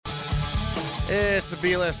It's the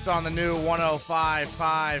B-List on the new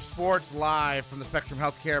 105.5 Sports Live from the Spectrum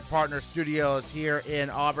Healthcare Partner Studios here in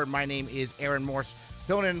Auburn. My name is Aaron Morse,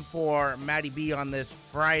 filling in for Maddie B on this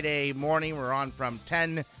Friday morning. We're on from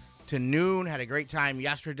 10 to noon. Had a great time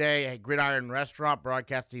yesterday at Gridiron Restaurant,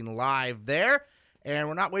 broadcasting live there. And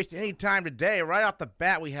we're not wasting any time today. Right off the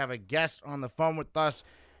bat, we have a guest on the phone with us.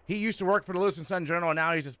 He used to work for the Lewis and Sun Journal, and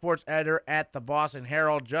now he's a sports editor at the Boston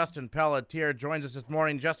Herald. Justin Pelletier joins us this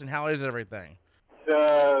morning. Justin, how is everything?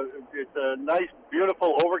 It's a nice,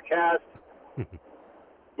 beautiful, overcast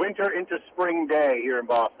winter into spring day here in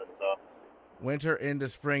Boston. So. Winter into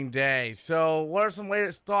spring day. So what are some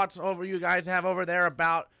latest thoughts you guys have over there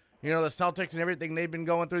about, the Celtics and everything they've been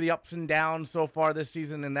going through, the ups and downs so far this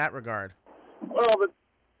season in that regard? Well, the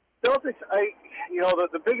Celtics,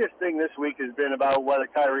 the biggest thing this week has been about whether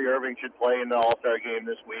Kyrie Irving should play in the All-Star game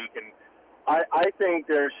this week. And I think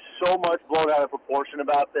there's so much blown out of proportion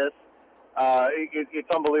about this.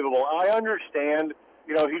 It's unbelievable. I understand,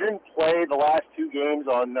 he didn't play the last two games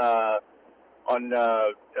on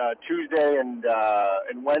Tuesday and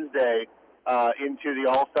Wednesday into the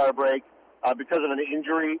All-Star break because of an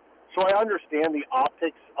injury. So I understand the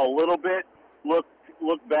optics a little bit look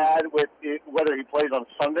bad with it, whether he plays on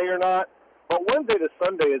Sunday or not. But Wednesday to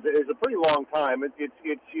Sunday is a pretty long time.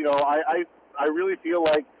 I really feel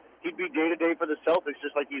like he'd be day-to-day for the Celtics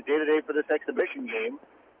just like he's day-to-day for this exhibition game.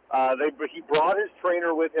 He brought his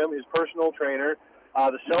trainer with him, his personal trainer.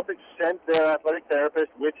 The Celtics sent their athletic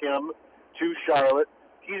therapist with him to Charlotte.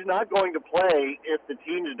 He's not going to play if the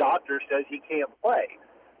team's doctor says he can't play.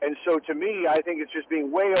 And so to me, I think it's just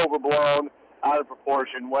being way overblown, out of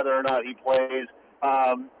proportion, whether or not he plays.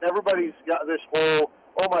 Everybody's got this whole,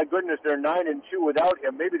 oh my goodness, they're 9-2 without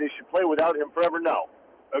him. Maybe they should play without him forever. No.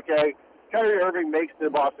 Okay? Kyrie Irving makes the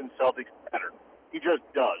Boston Celtics better. He just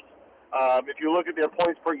does. If you look at their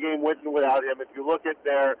points per game with and without him, if you look at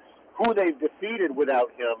who they've defeated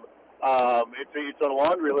without him, it's a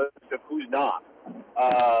laundry list of who's not.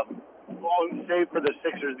 Save for the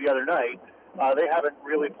Sixers the other night, they haven't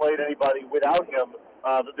really played anybody without him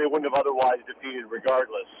that they wouldn't have otherwise defeated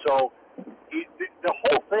regardless. So the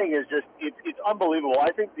whole thing is just it's unbelievable.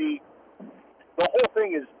 I think the whole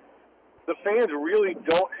thing is the fans really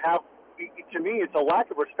don't have. To me, it's a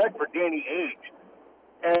lack of respect for Danny Ainge.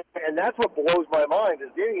 And that's what blows my mind, is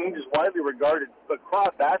Danny Ainge is widely regarded across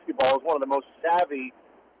basketball as one of the most savvy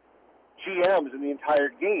GMs in the entire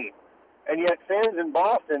game. And yet fans in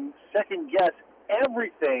Boston second-guess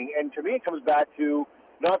everything. And to me, it comes back to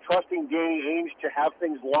not trusting Danny Ainge to have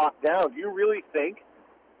things locked down. Do you really think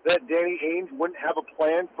that Danny Ainge wouldn't have a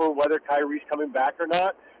plan for whether Kyrie's coming back or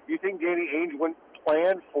not? Do you think Danny Ainge wouldn't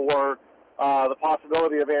plan for the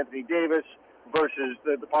possibility of Anthony Davis versus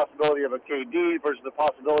the possibility of a KD versus the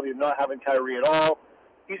possibility of not having Kyrie at all?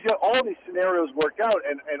 He's got all these scenarios worked out,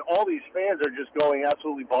 and all these fans are just going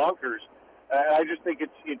absolutely bonkers. I just think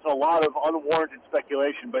it's a lot of unwarranted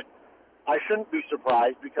speculation, but I shouldn't be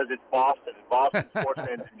surprised because it's Boston, and Boston sports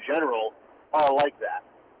fans in general are like that.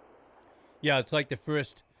 Yeah, it's like the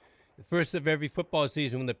first of every football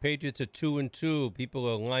season when the Patriots are 2-2. People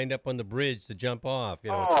are lined up on the bridge to jump off.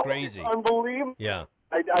 It's crazy. It's unbelievable. Yeah.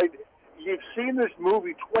 You've seen this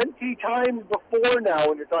movie 20 times before now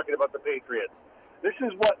when you're talking about the Patriots. This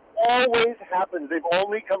is what always happens. They've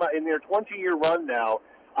only come out in their 20-year run now.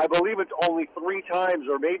 I believe it's only 3 times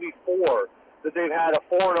or maybe 4 that they've had a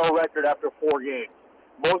 4-0 record after 4 games.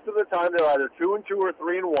 Most of the time they're either 2-2 or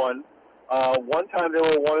 3-1. One time they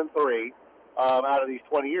were 1-3 out of these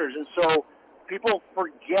 20 years. And so people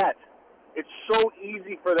forget. It's so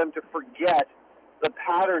easy for them to forget the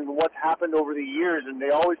pattern of what's happened over the years, and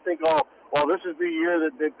they always think, this is the year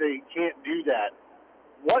that they can't do that.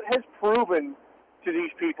 What has proven to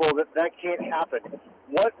these people that can't happen?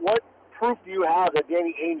 What proof do you have that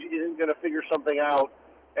Danny Ainge isn't going to figure something out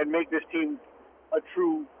and make this team a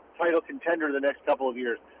true title contender the next couple of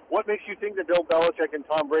years? What makes you think that Bill Belichick and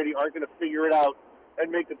Tom Brady aren't going to figure it out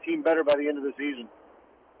and make the team better by the end of the season?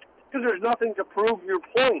 Because there's nothing to prove your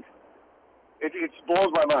point. It blows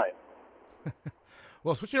my mind.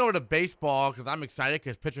 Well, switching over to baseball, because I'm excited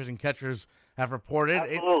because pitchers and catchers have reported.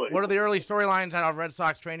 Absolutely. What are the early storylines out of Red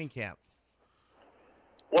Sox training camp?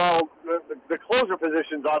 Well, the closer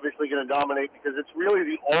position is obviously going to dominate because it's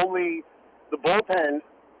really the bullpen,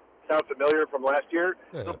 sound familiar from last year?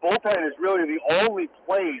 Yeah. The bullpen is really the only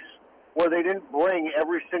place where they didn't bring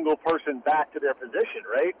every single person back to their position,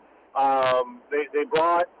 right?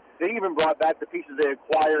 They even brought back the pieces they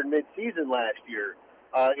acquired mid-season last year.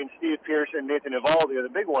 In Steve Pearce and Nathan Eovaldi are the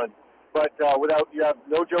big ones. But you have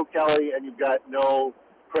no Joe Kelly and you've got no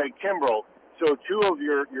Craig Kimbrell. So 2 of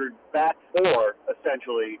your back 4,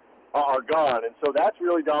 essentially, are gone. And so that's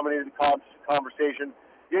really dominated the conversation.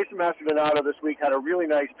 Jason Mastrodonato this week had a really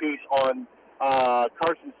nice piece on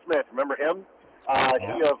Carson Smith. Remember him? He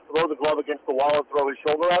throw the glove against the wall and throw his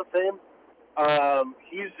shoulder out fame.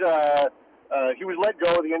 He was let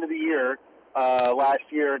go at the end of the year last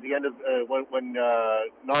year. At the end of when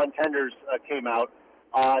non-tenders came out,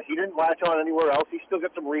 he didn't latch on anywhere else. He still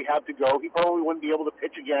got some rehab to go. He probably wouldn't be able to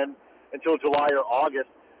pitch again until July or August.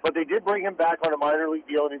 But they did bring him back on a minor league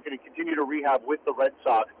deal, and he's going to continue to rehab with the Red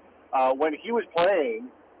Sox. When he was playing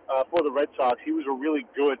for the Red Sox, he was a really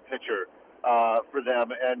good pitcher for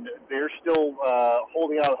them, and they're still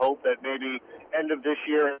holding out hope that maybe end of this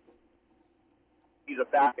year he's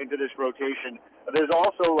back into this rotation. There's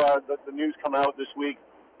also the news come out this week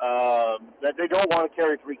that they don't want to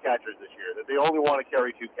carry 3 catchers this year, that they only want to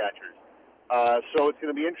carry 2 catchers. So it's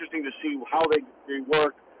going to be interesting to see how they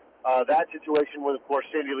work that situation with, of course,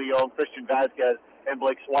 Sandy Leon, Christian Vasquez, and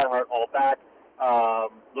Blake Swihart all back.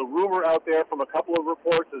 The rumor out there from a couple of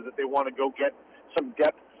reports is that they want to go get some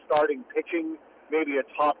depth starting pitching, maybe a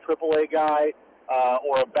top AAA guy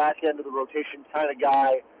or a back end of the rotation kind of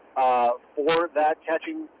guy for that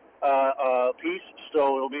catching piece.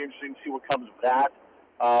 So it'll be interesting to see what comes of that.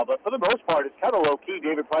 But for the most part, it's kind of low-key.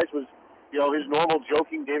 David Price was, his normal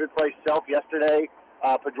joking David Price self yesterday.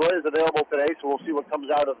 Pedroia is available today, so we'll see what comes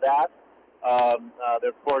out of that. They're,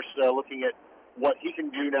 of course, looking at what he can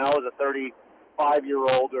do now as a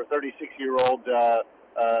 35-year-old or 36-year-old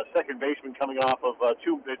second baseman coming off of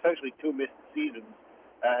essentially two missed seasons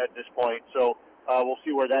at this point. So we'll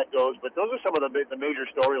see where that goes. But those are some of the major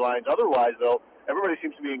storylines. Otherwise, though, everybody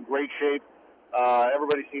seems to be in great shape.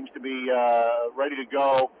 Everybody seems to be ready to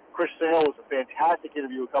go. Chris Sale was a fantastic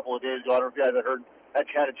interview a couple of days ago. I don't know if you guys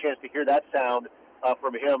had a chance to hear that sound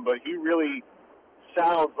from him, but he really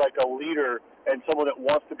sounds like a leader and someone that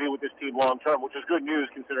wants to be with this team long term, which is good news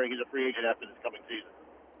considering he's a free agent after this coming season.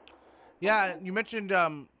 Yeah, you mentioned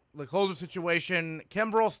the closer situation.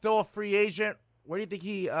 Kimbrel's still a free agent. Where do you think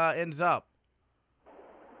he ends up?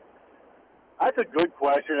 That's a good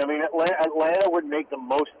question. I mean, Atlanta would make the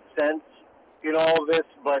most sense in all of this,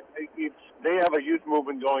 but they have a youth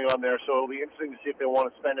movement going on there, so it'll be interesting to see if they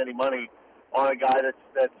want to spend any money on a guy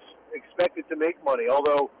that's expected to make money.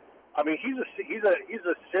 Although, I mean, he's a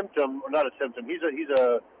symptom, or not a symptom. He's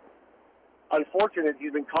a unfortunate.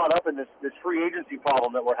 He's been caught up in this free agency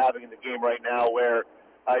problem that we're having in the game right now, where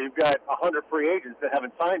you've got 100 free agents that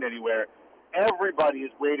haven't signed anywhere. Everybody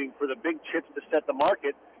is waiting for the big chips to set the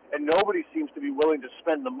market, and nobody seems to be willing to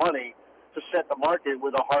spend the money to set the market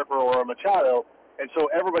with a Harper or a Machado. And so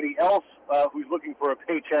everybody else who's looking for a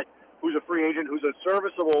paycheck, who's a free agent, who's a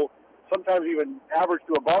serviceable, sometimes even average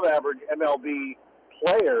to above average MLB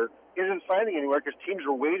player, isn't signing anywhere because teams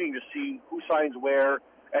are waiting to see who signs where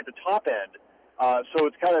at the top end. So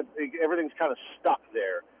it's everything's kind of stuck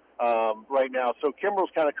there right now. So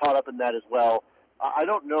Kimbrel's kind of caught up in that as well. I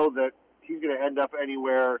don't know that he's going to end up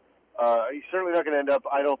anywhere. He's certainly not going to end up,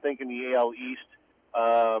 I don't think, in the AL East.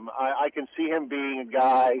 I can see him being a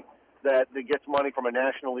guy that gets money from a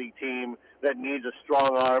National League team that needs a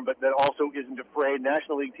strong arm, but that also isn't afraid.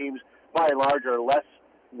 National League teams, by and large, are less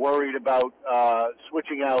worried about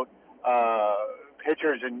switching out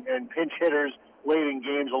pitchers and pinch hitters late in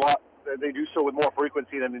games. They do so with more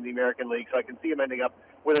frequency than in the American League, so I can see him ending up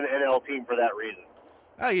with an NL team for that reason.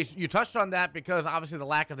 You touched on that because obviously the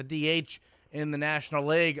lack of the DH in the National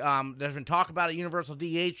League. There's been talk about a universal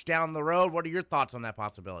DH down the road. What are your thoughts on that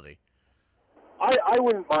possibility? I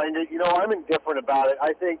wouldn't mind it. I'm indifferent about it.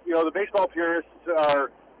 I think, the baseball purists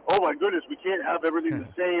are, oh my goodness, we can't have everything the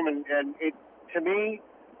same. And it, to me,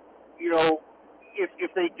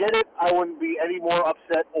 if they get it, I wouldn't be any more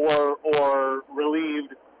upset or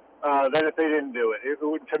relieved than if they didn't do it.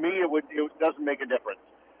 To me, it doesn't make a difference.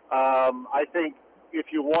 I think if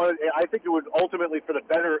you wanted, I think it would ultimately for the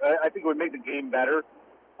better. I think it would make the game better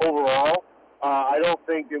overall. I don't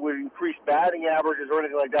think it would increase batting averages or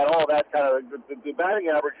anything like that. All that's kind of the batting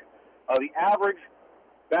average. The average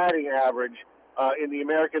batting average in the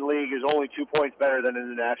American League is only 2 points better than in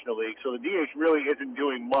the National League. So the DH really isn't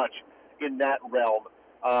doing much in that realm.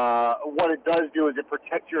 What it does do is it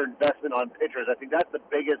protects your investment on pitchers. I think that's the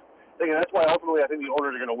biggest thing, and that's why ultimately I think the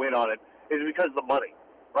owners are going to win on it, is because of the money,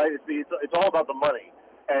 right? It's all about the money.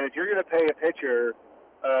 And if you're going to pay a pitcher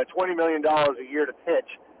 $20 million a year to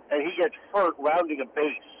pitch, and he gets hurt rounding a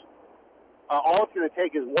base, all it's going to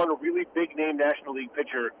take is one really big-name National League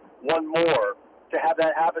pitcher, one more, to have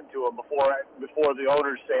that happen to him before the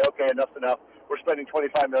owners say, okay, enough's enough. We're spending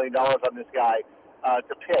 $25 million on this guy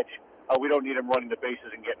to pitch. We don't need him running the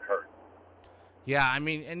bases and getting hurt. Yeah, I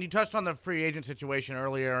mean, and you touched on the free agent situation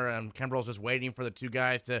earlier, and Kimbrell's just waiting for the two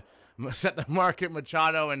guys to set the market,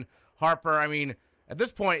 Machado and Harper. I mean, at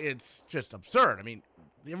this point, it's just absurd. I mean,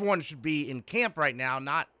 everyone should be in camp right now,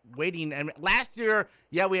 not waiting. And last year,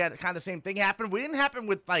 yeah, we had kind of the same thing happen. We didn't happen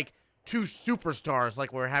with, like, two superstars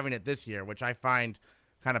like we're having it this year, which I find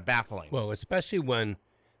kind of baffling. Well, especially when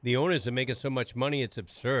the owners are making so much money, it's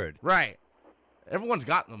absurd. Right. Everyone's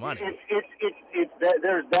gotten the money. It's that,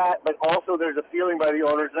 there's that, but also there's a feeling by the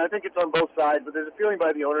owners, and I think it's on both sides, but there's a feeling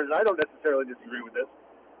by the owners, and I don't necessarily disagree with this,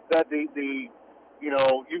 that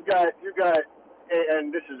you've got,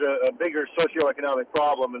 and this is a bigger socioeconomic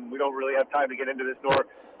problem, and we don't really have time to get into this, nor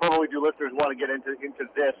probably do listeners want to get into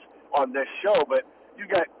this on this show, but you've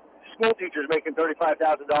got school teachers making $35,000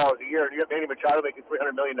 a year, and you got Manny Machado making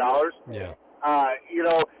 $300 million. Yeah.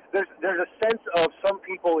 There's a sense of some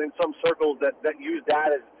people in some circles that use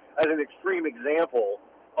that as an extreme example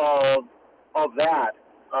of that,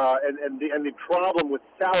 and the problem with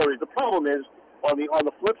salaries. The problem is on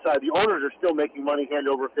the flip side, the owners are still making money hand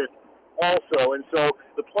over fist also, and so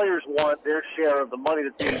the players want their share of the money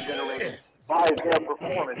that's being generated by their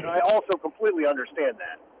performance. And I also completely understand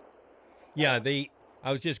that. Yeah,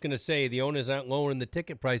 I was just going to say the owners aren't lowering the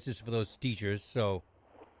ticket prices for those teachers, so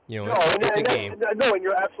it's a game. No, and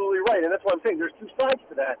you're absolutely right, and that's what I'm saying. There's two sides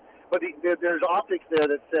to that, but there's optics there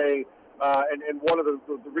that say, and one of the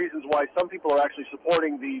reasons why some people are actually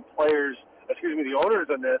supporting the owners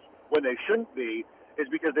on this when they shouldn't be, is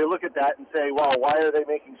because they look at that and say, well, why are they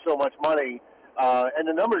making so much money? And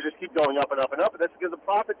the numbers just keep going up and up and up, and that's because the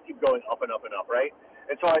profits keep going up and up and up, right?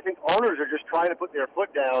 And so I think owners are just trying to put their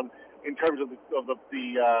foot down in terms of the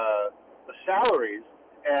salaries.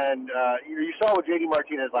 And you saw with J.D.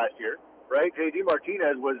 Martinez last year, right? J.D.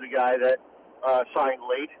 Martinez was the guy that signed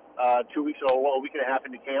late, 2 weeks or a week and a half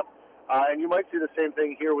into camp. And you might see the same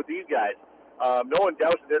thing here with these guys. No one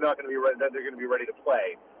doubts that they're not going to be ready, that they're going to be ready to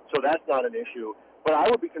play. So that's not an issue. But I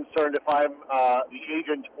would be concerned if I'm the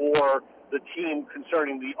agent or the team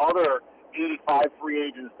concerning the other 85 free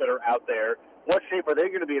agents that are out there. What shape are they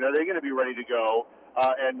going to be in? Are they going to be ready to go?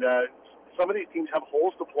 Some of these teams have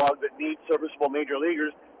holes to plug that need serviceable major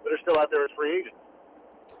leaguers that are still out there as free agents.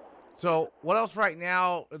 So what else right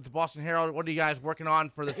now at the Boston Herald? What are you guys working on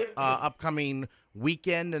for this upcoming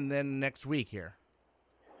weekend and then next week here?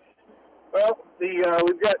 Well, we've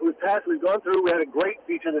gone through. We had a great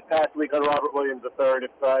feature this past week on Robert Williams III.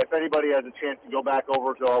 If anybody has a chance to go back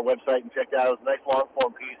over to our website and check that out, it was a nice long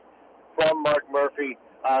form piece from Mark Murphy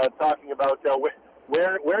talking about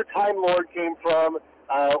where Time Lord came from,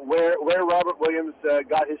 where Robert Williams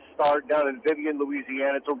got his start down in Vivian,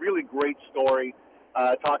 Louisiana. It's a really great story.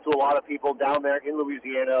 Talked to a lot of people down there in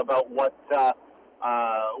Louisiana about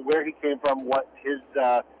where he came from, what his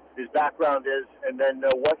background is, and then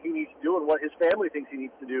what he needs to do and what his family thinks he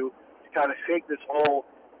needs to do to kind of shake this whole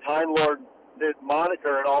Time Lord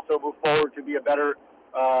moniker and also move forward to be a better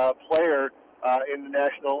player in the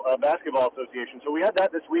National Basketball Association. So we had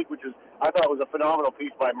that this week, which I thought was a phenomenal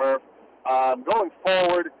piece by Murph. Going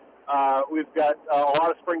forward, we've got a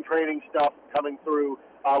lot of spring training stuff coming through.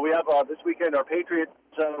 We have this weekend our Patriots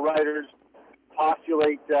writers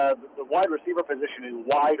postulate the wide receiver position is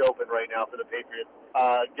wide open right now for the Patriots,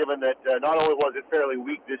 given that not only was it fairly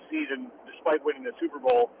weak this season despite winning the Super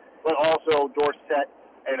Bowl, but also Dorsett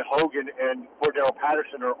and Hogan and Cordero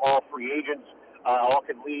Patterson are all free agents, all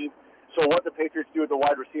can leave. So what the Patriots do at the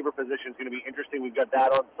wide receiver position is going to be interesting. We've got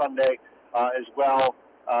that on Sunday as well.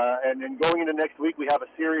 And then going into next week, we have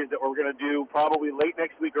a series that we're going to do probably late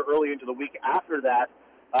next week or early into the week after that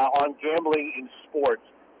on gambling in sports.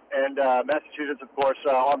 And Massachusetts, of course,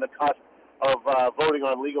 on the cusp of voting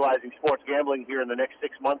on legalizing sports gambling here in the next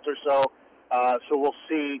 6 months or so. So we'll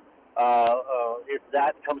see if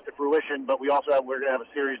that comes to fruition. But we're going to have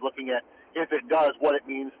a series looking at, if it does, what it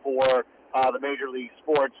means for the major league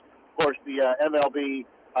sports. Of course, the MLB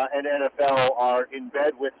and NFL are in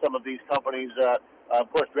bed with some of these companies. Of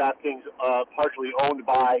course, DraftKings partially owned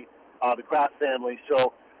by the Kraft family.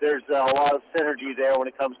 So there's a lot of synergy there when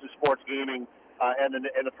it comes to sports gaming and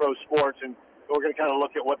the pro sports. And we're going to kind of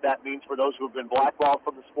look at what that means for those who have been blackballed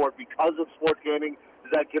from the sport because of sports gaming.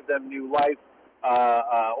 Does that give them new life?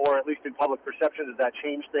 Or at least in public perception, does that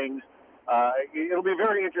change things? It'll be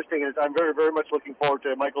very interesting, and I'm very, very much looking forward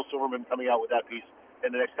to Michael Silverman coming out with that piece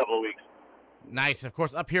in the next couple of weeks. Nice. Of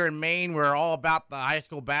course, up here in Maine, we're all about the high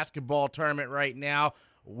school basketball tournament right now.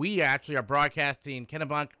 We actually are broadcasting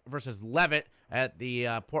Kennebunk versus Levitt at the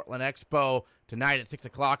Portland Expo tonight at 6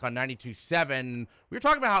 o'clock on 92.7. We were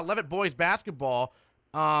talking about how Levitt boys basketball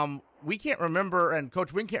We can't remember, and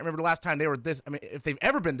Coach Wing can't remember the last time they were this. I mean, if they've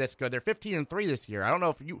ever been this good, they're 15-3 this year. I don't know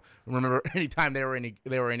if you remember any time they were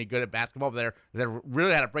any good at basketball, but they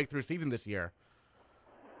really had a breakthrough season this year.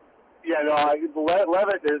 Yeah, no,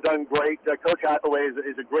 Levitt has done great. Coach Hathaway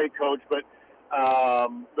is a great coach, but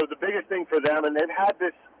the biggest thing for them, and they've had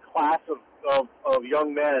this class of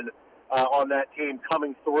young men on that team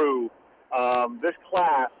coming through. This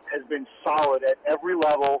class has been solid at every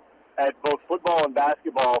level at both football and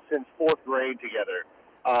basketball since fourth grade together.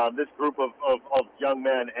 This group of young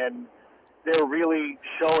men, and they're really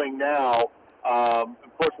showing now.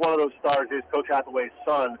 Of course, one of those stars is Coach Hathaway's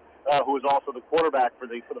son, who is also the quarterback for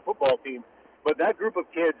the football team. But that group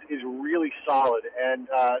of kids is really solid, and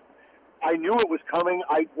I knew it was coming.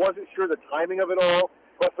 I wasn't sure the timing of it all,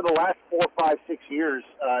 but for the last 4, 5, 6 years,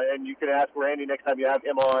 and you can ask Randy next time you have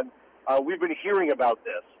him on, we've been hearing about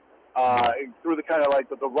this through the kind of like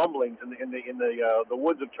the rumblings in the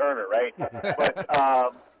woods of Turner, right?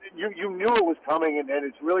 But you knew it was coming, and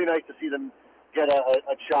it's really nice to see them get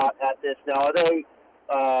a shot at this. Now,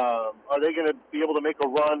 are they going to be able to make a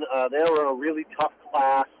run? They're a really tough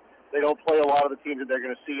class. They don't play a lot of the teams that they're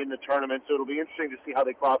going to see in the tournament, so it'll be interesting to see how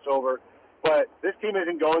they cross over. But this team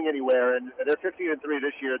isn't going anywhere, and they're 15-3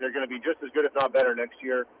 this year. They're going to be just as good, if not better, next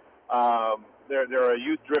year. They're a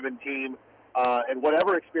youth-driven team, and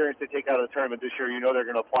whatever experience they take out of the tournament this year, you know they're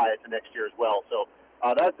going to apply it to next year as well. So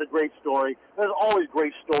that's a great story. There's always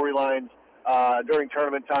great storylines during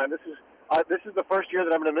tournament time. This is the first year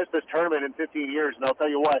that I'm going to miss this tournament in 15 years, and I'll tell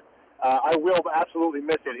you what, I will absolutely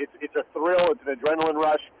miss it. It's a thrill. It's an adrenaline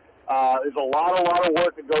rush. There's a lot of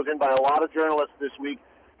work that goes in by a lot of journalists this week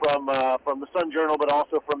from the Sun Journal, but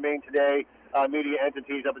also from Maine Today media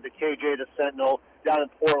entities up at the KJ, the Sentinel, down in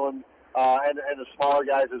Portland, and the smaller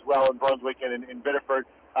guys as well in Brunswick and in Biddeford.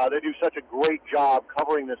 They do such a great job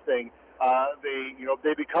covering this thing.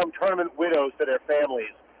 They become tournament widows to their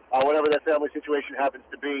families, whatever their family situation happens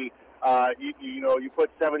to be. You put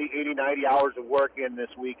 70, 80, 90 hours of work in this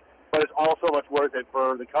week, but it's also much worth it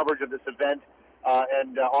for the coverage of this event,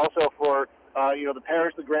 and also for the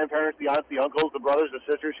parents, the grandparents, the aunts, the uncles, the brothers, the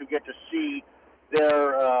sisters who get to see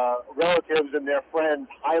their relatives and their friends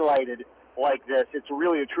highlighted like this. It's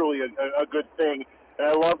really, truly a good thing. And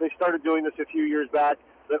I love they started doing this a few years back,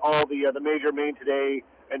 that all the major Maine Today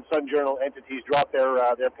and Sun Journal entities drop their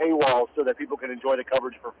paywalls so that people can enjoy the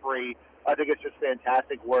coverage for free. I think it's just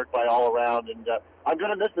fantastic work by all around. And I'm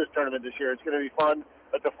going to miss this tournament this year. It's going to be fun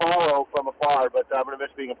to follow from afar, but I'm going to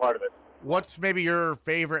miss being a part of it. What's maybe your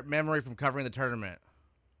favorite memory from covering the tournament?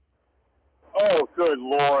 Oh, good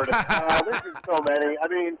Lord. There's been so many. I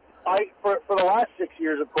mean, for the last 6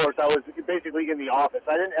 years, of course, I was basically in the office.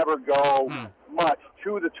 I didn't ever go much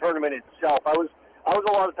to the tournament itself. I was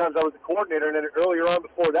a lot of times I was the coordinator, and then earlier on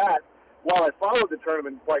before that, while I followed the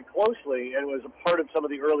tournament quite closely and was a part of some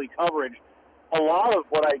of the early coverage, a lot of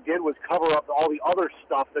what I did was cover up all the other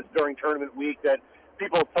stuff that's during tournament week that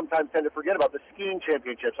people sometimes tend to forget about. The skiing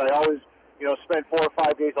championships. I always, spent 4 or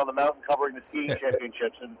 5 days on the mountain covering the skiing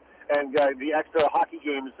championships, and the extra hockey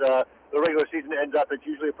games. The regular season ends up. It's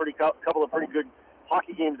usually a couple of pretty good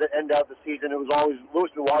hockey games that end out the season. It was always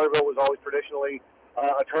Lewiston Waterville was always traditionally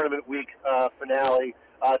a tournament week finale.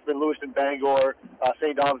 It's been Lewiston Bangor,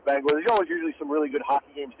 St. Dom's Bangor. There's always usually some really good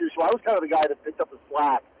hockey games too. So I was kind of the guy that picked up the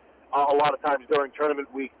slack a lot of times during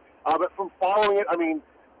tournament week. But from following it, I mean,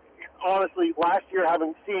 honestly, last year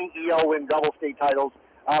seeing EL win double state titles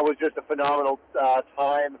was just a phenomenal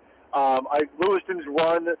time. Lewiston's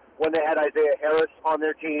run when they had Isaiah Harris on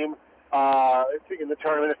their team in the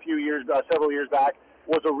tournament several years back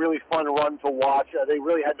was a really fun run to watch. They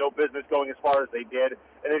really had no business going as far as they did,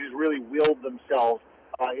 and they just really willed themselves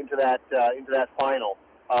into that final.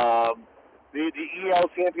 The EL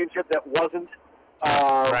championship that wasn't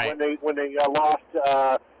Right. when they lost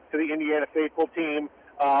to the Indiana Faithful team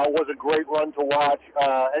was a great run to watch.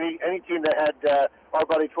 Any team that had our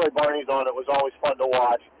buddy Troy Barney's on it was always fun to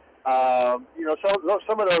watch. So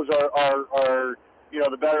some of those are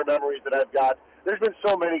the better memories that I've got. There's been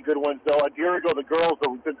so many good ones though. A year ago, the girls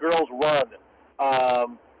run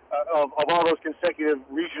of all those consecutive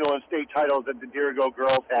regional and state titles that the Dirigo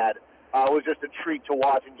girls had was just a treat to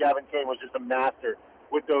watch, and Gavin Kane was just a master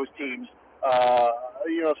with those teams.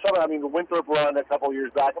 The Winthrop run a couple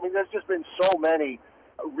years back. I mean, there's just been so many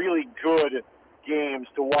really good games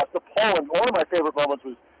to watch. One of my favorite moments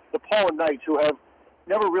was the Poland Knights, who have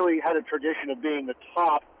never really had a tradition of being the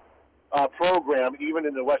top program, even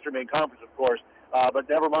in the Western Maine Conference, of course, but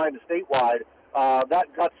never mind the statewide. That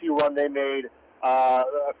gutsy run they made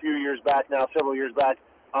several years back,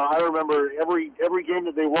 I remember every game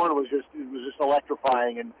that they won was just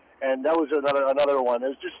electrifying, and that was another one.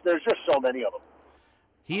 There's just so many of them.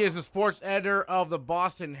 He is the sports editor of the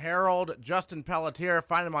Boston Herald, Justin Pelletier.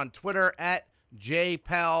 Find him on Twitter at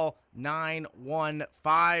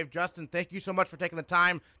JPell915. Justin, thank you so much for taking the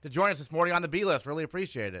time to join us this morning on the B List. Really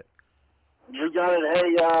appreciate it. You got it.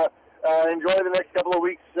 Hey, enjoy the next couple of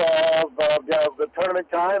weeks of the tournament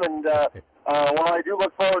time, and while I do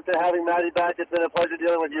look forward to having Maddie back, it's been a pleasure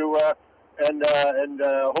dealing with you, and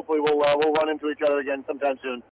hopefully we'll run into each other again sometime soon.